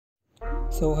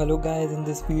So hello guys, in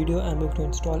this video I'm going to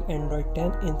install Android 10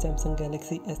 in Samsung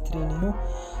Galaxy S3 Neo.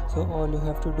 So all you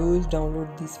have to do is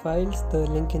download these files, the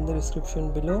link in the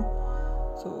description below.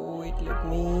 So wait, let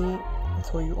me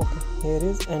show you. Okay, here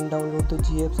is, and download the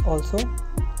GApps also.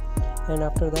 And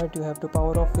after that you have to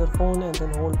power off your phone and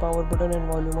then hold power button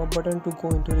and volume up button to go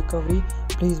into recovery.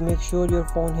 Please make sure your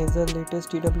phone has the latest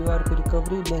TWRP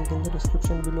recovery, link in the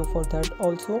description below for that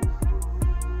also.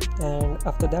 And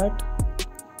after that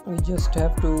we just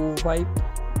have to wipe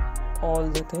all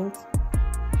the things.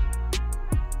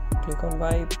 Click on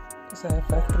wipe, save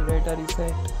factory data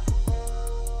reset,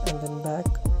 and then back,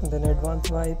 and then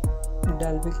advanced wipe,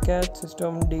 Dalvik cat,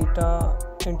 system data,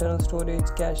 internal storage,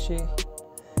 cache.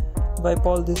 Wipe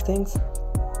all these things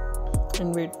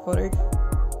and wait for it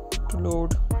to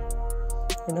load.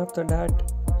 And after that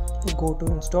go to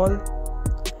install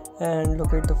and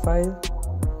locate the file.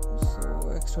 So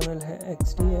external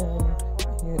XD, and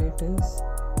here it is.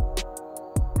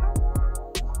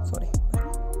 Sorry.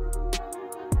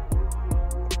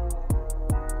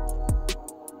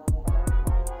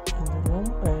 In the ROM,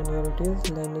 and here it is.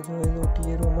 Language is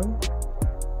OTA Roman.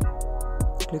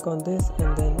 Click on this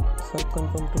and then swipe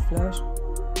confirm to flash.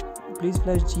 Please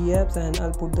flash GApps, and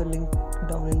I'll put the link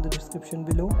down in the description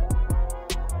below.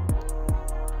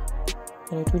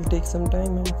 And it will take some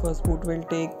time, and first boot will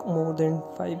take more than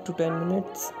 5 to 10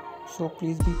 minutes, so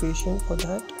please be patient for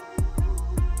that.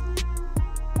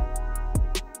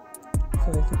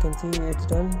 So as you can see, it's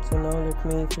done. So now let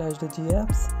me flash the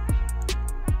GApps.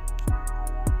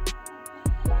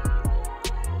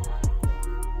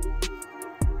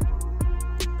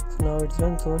 So now it's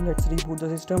done. So let's reboot the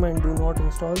system and do not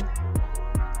install,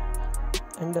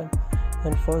 and done.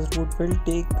 And first boot will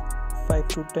take 5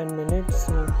 to 10 minutes,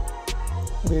 so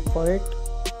wait for it.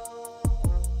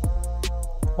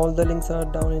 All the links are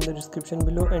down in the description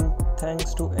below, and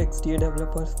thanks to XDA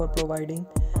developers for providing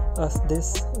us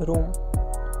this ROM.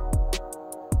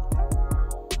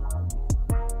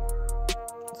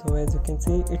 So as you can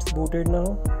see, it's booted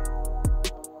now.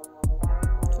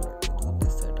 So let me do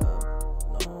this setup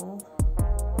now.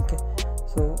 Okay,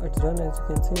 so it's done, as you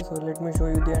can see. So let me show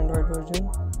you the Android version.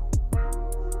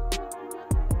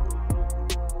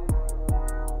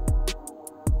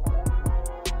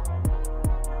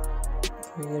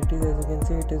 Here it is, as you can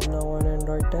see, it is now on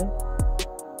Android 10.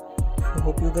 So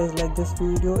hope you guys like this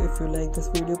video. If you like this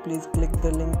video, please click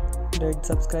the link, red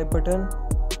subscribe button,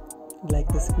 like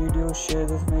this video, share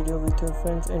this video with your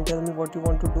friends, and tell me what you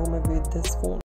want to do with this phone.